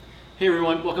Hey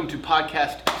everyone, welcome to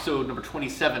podcast episode number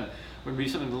 27. We're going to do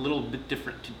something a little bit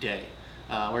different today.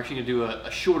 We're actually going to do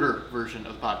a shorter version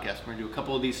of the podcast. We're going to do a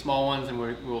couple of these small ones and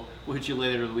we'll hit you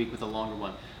later in the week with a longer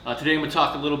one. Today I'm going to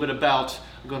talk a little bit about,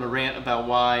 I'm going to rant about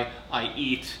why I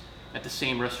eat at the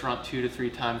same restaurant 2 to 3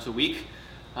 times a week.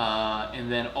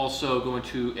 And then also go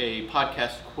into a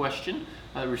podcast question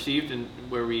I received and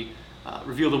where we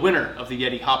reveal the winner of the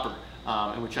Yeti Hopper.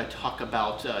 In which I talk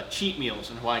about cheat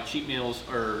meals and why cheat meals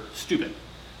are stupid.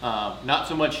 Not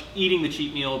so much eating the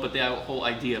cheat meal, but the whole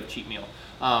idea of cheat meal.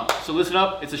 So listen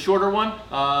up, it's a shorter one,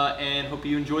 and hope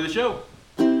you enjoy the show.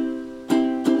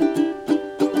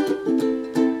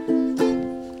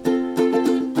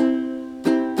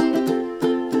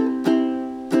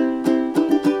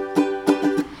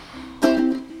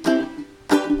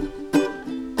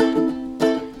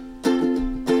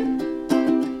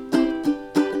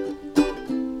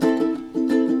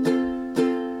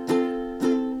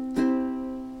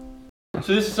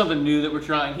 So this is something new that we're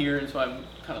trying here, and so I'm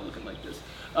kind of looking like this.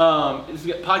 This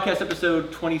is podcast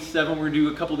episode 27. We're going to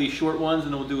do a couple of these short ones,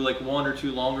 and then we'll do like 1 or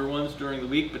 2 longer ones during the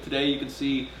week. But today you can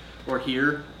see, or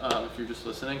hear, if you're just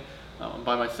listening, I'm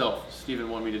by myself. Steven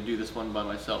wanted me to do this one by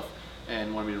myself,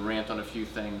 and wanted me to rant on a few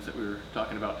things that we were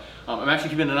talking about. I'm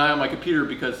actually keeping an eye on my computer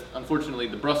because, unfortunately,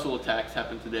 the Brussels attacks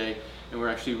happened today, and we're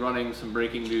actually running some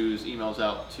breaking news emails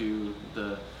out to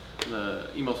the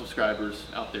email subscribers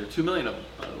out there. 2 million of them,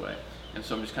 by the way. And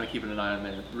so I'm just kind of keeping an eye on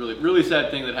that. Really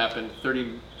sad thing that happened.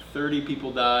 30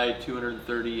 people died,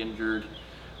 230 injured,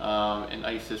 and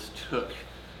ISIS took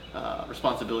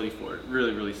responsibility for it.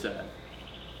 Really sad.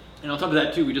 And on top of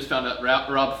that too, we just found out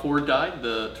Rob Ford died,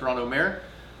 the Toronto mayor,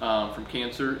 from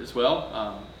cancer as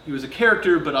well. He was a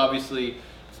character, but obviously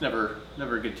it's never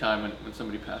a good time when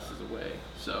somebody passes away.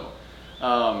 So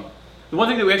the one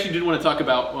thing that we actually did want to talk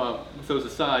about, with those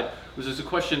aside, was there's a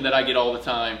question that I get all the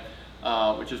time.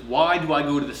 Which is, why do I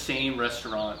go to the same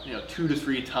restaurant 2 to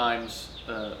 3 times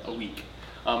a week?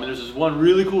 And there's this one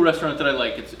really cool restaurant that I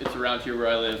like. It's around here where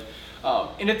I live.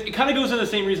 And it kind of goes in the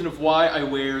same reason of why I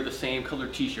wear the same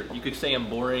colored t-shirt. You could say I'm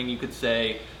boring. You could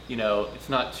say, it's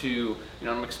not too,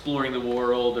 I'm exploring the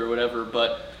world or whatever.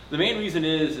 But the main reason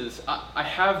is I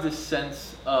have this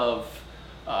sense of,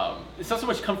 it's not so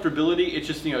much comfortability, it's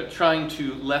just trying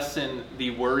to lessen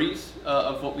the worries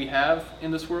of what we have in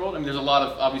this world. I mean, there's a lot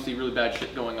of obviously really bad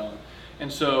shit going on,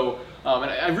 and so and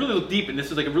I really look deep, and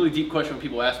this is like a really deep question when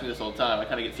people ask me this all the time. I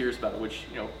kind of get serious about it, which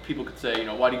people could say,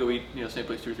 why do you go eat same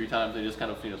place 2 or 3 times? They just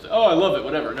kind of say, oh, I love it,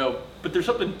 whatever. No, but there's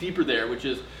something deeper there, which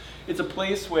is it's a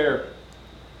place where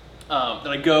that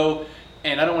I go.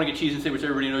 And I don't want to get cheesy and say which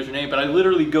everybody knows your name, but I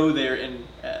literally go there and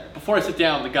before I sit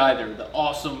down, the guy there, the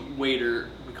awesome waiter,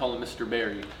 we call him Mr.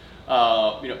 Barry,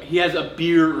 he has a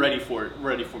beer ready for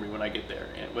me when I get there.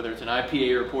 And whether it's an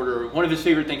IPA or a porter or one of his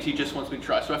favorite things, he just wants me to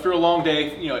try. So after a long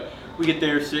day, we get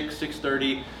there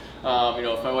 6:30.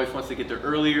 If my wife wants to get there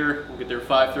earlier, we'll get there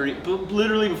 5:30. But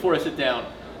literally before I sit down,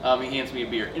 he hands me a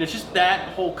beer. And it's just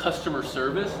that whole customer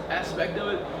service aspect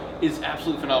of it is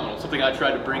absolutely phenomenal. It's something I try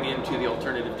to bring into the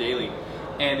alternative daily.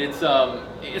 And it's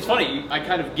funny, I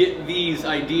kind of get these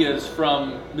ideas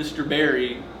from Mr.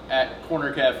 Barry at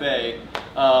Corner Cafe.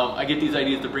 I get these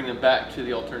ideas to bring them back to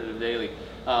the alternative daily.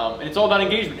 And it's all about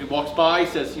engagement. He walks by,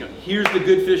 says, here's the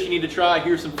good fish you need to try.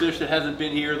 Here's some fish that hasn't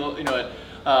been here,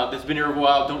 that's been here a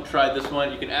while. Don't try this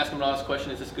one. You can ask him an honest question,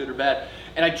 is this good or bad?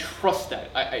 And I trust that.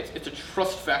 It's a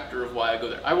trust factor of why I go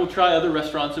there. I will try other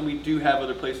restaurants, and we do have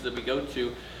other places that we go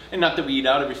to. And not that we eat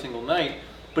out every single night,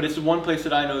 but it's the one place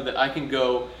that I know that I can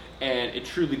go and it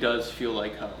truly does feel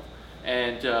like home.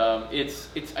 And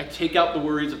I take out the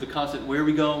worries of the constant, where are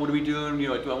we going, what are we doing,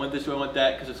 do I want this, do I want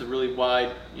that, because it's a really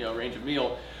wide range of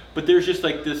meal. But there's just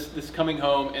like this coming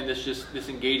home and this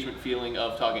engagement feeling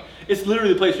of talking. It's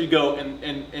literally the place where you go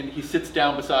and he sits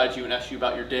down beside you and asks you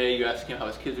about your day, you ask him how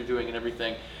his kids are doing and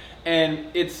everything. And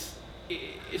it's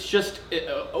just an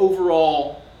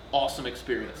overall awesome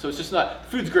experience. So it's just not,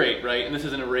 food's great, right? And this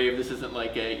isn't a rave, this isn't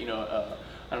like I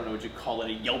don't know what you call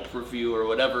it, a Yelp review or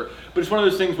whatever, but it's one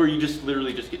of those things where you just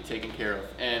literally just get taken care of.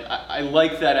 And I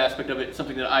like that aspect of it. It's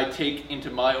something that I take into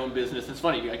my own business. It's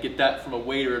funny, I get that from a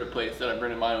waiter at a place that I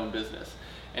bring in my own business.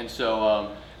 And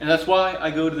so, and that's why I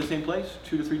go to the same place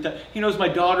 2 to 3 times. He knows my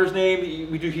daughter's name,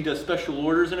 he does special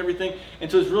orders and everything.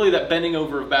 And so it's really that bending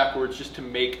over backwards just to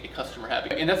make a customer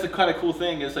happy. And that's the kind of cool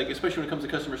thing is, like, especially when it comes to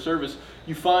customer service,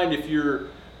 you find if you're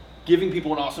giving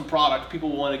people an awesome product,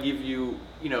 people want to give you,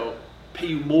 pay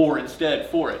you more instead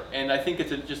for it. And I think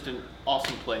it's just an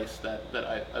awesome place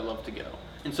that I love to go.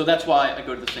 And so that's why I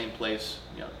go to the same place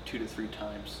 2 to 3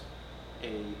 times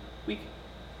a week.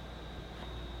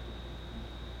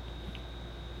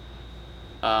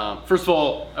 First of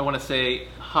all, I want to say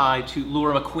hi to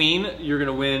Laura McQueen. You're going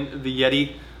to win the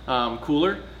Yeti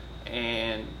cooler.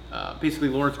 And basically,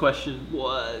 Lauren's question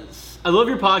was, I love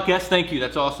your podcast. Thank you.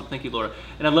 That's awesome. Thank you, Laura.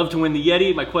 And I'd love to win the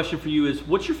Yeti. My question for you is,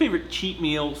 what's your favorite cheat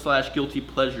meal / guilty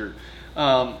pleasure?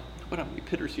 What how many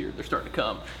pitters here? They're starting to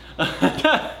come.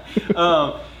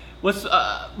 What's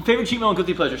favorite cheat meal and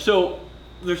guilty pleasure? So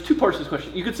there's two parts to this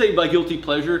question. You could say by guilty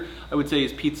pleasure, I would say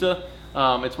is pizza.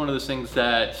 It's one of those things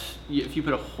that if you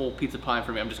put a whole pizza pie in front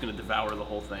of me, I'm just going to devour the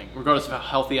whole thing. Regardless of how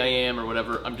healthy I am or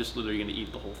whatever, I'm just literally going to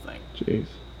eat the whole thing. Jeez.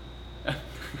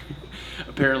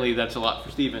 Apparently that's a lot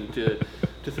for Steven to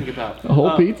think about. A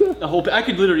whole pizza? I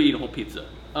could literally eat a whole pizza.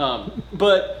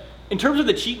 But in terms of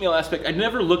the cheat meal aspect, I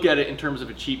never look at it in terms of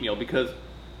a cheat meal because,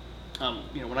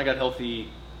 when I got healthy,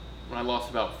 when I lost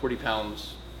about 40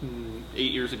 pounds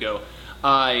 8 years ago,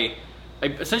 I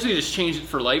essentially just changed it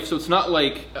for life. So it's not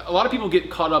like, a lot of people get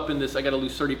caught up in this, I got to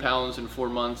lose 30 pounds in 4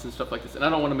 months and stuff like this. And I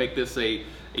don't want to make this a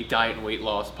diet and weight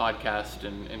loss podcast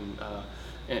and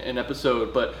an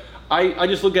episode, but I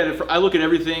just look at it, I look at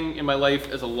everything in my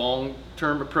life as a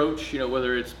long-term approach,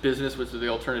 whether it's business, which is the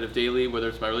alternative daily, whether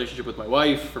it's my relationship with my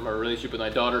wife or my relationship with my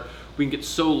daughter. We can get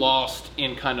so lost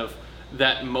in kind of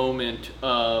that moment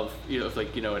of, it's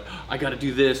like, I got to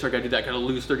do this or I got to do that, I got to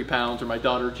lose 30 pounds, or my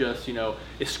daughter just,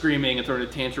 is screaming and throwing a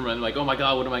tantrum and like, oh my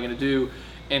God, what am I going to do?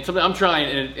 And something I'm trying,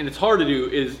 and it's hard to do,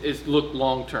 is look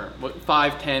long-term,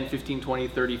 5, 10, 15, 20,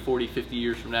 30, 40, 50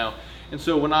 years from now. And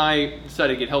so when I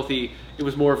decided to get healthy, it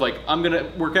was more of like, I'm going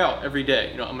to work out every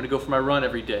day. I'm going to go for my run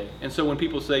every day. And so when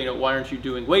people say, why aren't you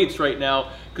doing weights right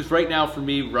now? Because right now for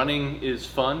me, running is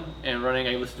fun. And running,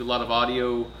 I listen to a lot of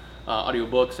audio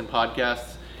books and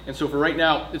podcasts. And so for right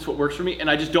now, it's what works for me. And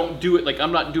I just don't do it, like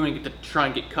I'm not doing it to try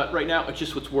and get cut right now. It's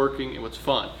just what's working and what's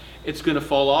fun. It's going to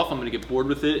fall off. I'm going to get bored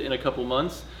with it in a couple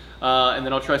months. And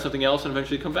then I'll try something else and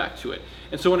eventually come back to it.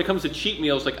 And so when it comes to cheat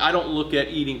meals, like I don't look at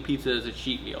eating pizza as a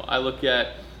cheat meal. I look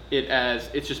at it as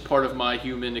it's just part of my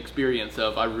human experience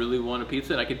of I really want a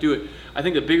pizza and I can do it. I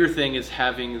think the bigger thing is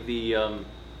having the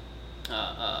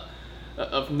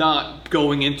of not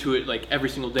going into it like every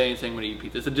single day and saying I'm going to eat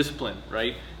pizza. It's a discipline,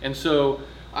 right? And so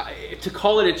to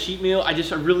call it a cheat meal, I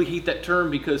really hate that term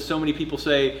because so many people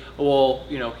say, well,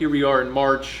 here we are in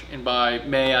March and by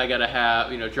May I gotta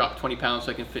have, drop 20 pounds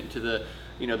so I can fit into the,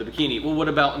 the bikini. Well, what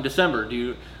about in December? Do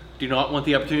you not want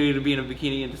the opportunity to be in a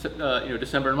bikini in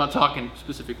December? I'm not talking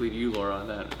specifically to you, Laura, on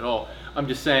that at all. I'm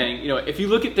just saying, if you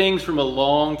look at things from a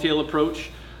long tail approach,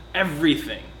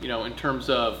 everything, in terms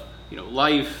of,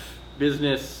 life,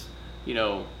 business,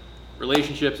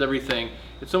 relationships, everything,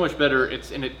 it's so much better.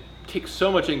 And it takes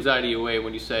so much anxiety away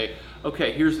when you say,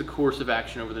 okay, here's the course of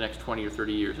action over the next 20 or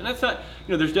 30 years. And that's not,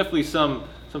 there's definitely some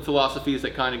philosophies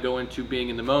that kind of go into being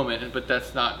in the moment, but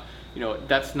that's not,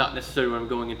 that's not necessarily what I'm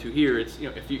going into here. It's,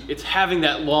 it's having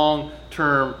that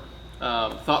long-term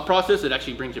thought process that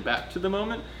actually brings you back to the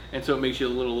moment. And so it makes you a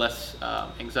little less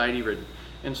anxiety ridden.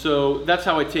 And so that's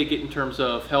how I take it in terms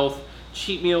of health.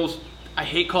 Cheat meals, I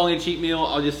hate calling it a cheat meal.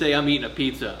 I'll just say I'm eating a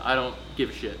pizza. I don't give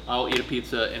a shit. I'll eat a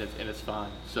pizza and it's fine.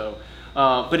 So,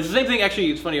 but it's the same thing.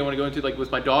 Actually, it's funny. I want to go into like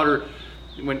with my daughter.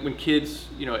 When kids,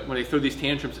 when they throw these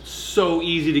tantrums, it's so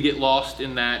easy to get lost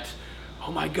in that.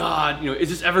 Oh my God, is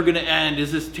this ever going to end?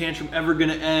 Is this tantrum ever going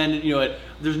to end?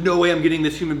 There's no way I'm getting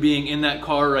this human being in that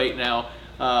car right now.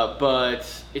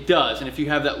 But it does. And if you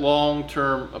have that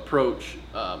long-term approach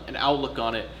and outlook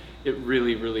on it, it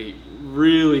really, really,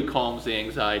 really calms the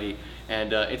anxiety.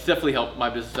 And it's definitely helped my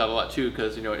business out a lot too,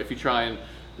 because if you try and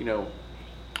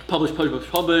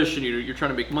publish, and you're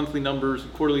trying to make monthly numbers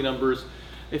and quarterly numbers,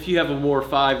 if you have a more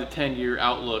 5 to 10 year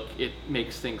outlook, it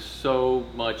makes things so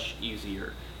much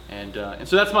easier. And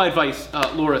so that's my advice,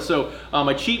 Laura. So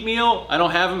my cheat meal, I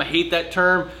don't have them. I hate that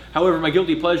term. However, my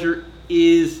guilty pleasure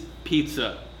is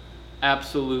pizza.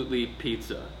 Absolutely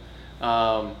pizza.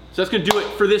 So that's going to do it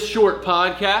for this short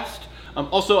podcast.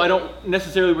 Also, I don't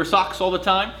necessarily wear socks all the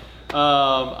time.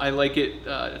 I like it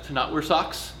to not wear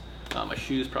socks. My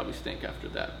shoes probably stink after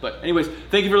that. But anyways,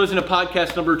 thank you for listening to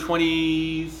podcast number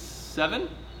 27.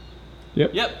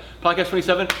 Yep, podcast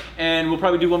 27. And we'll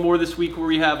probably do one more this week where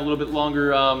we have a little bit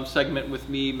longer segment with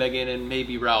me, Megan, and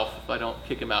maybe Ralph if I don't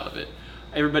kick him out of it.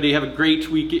 Everybody have a great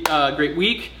week.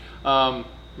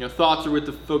 Thoughts are with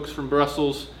the folks from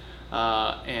Brussels.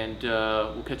 And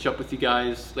we'll catch up with you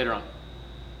guys later on.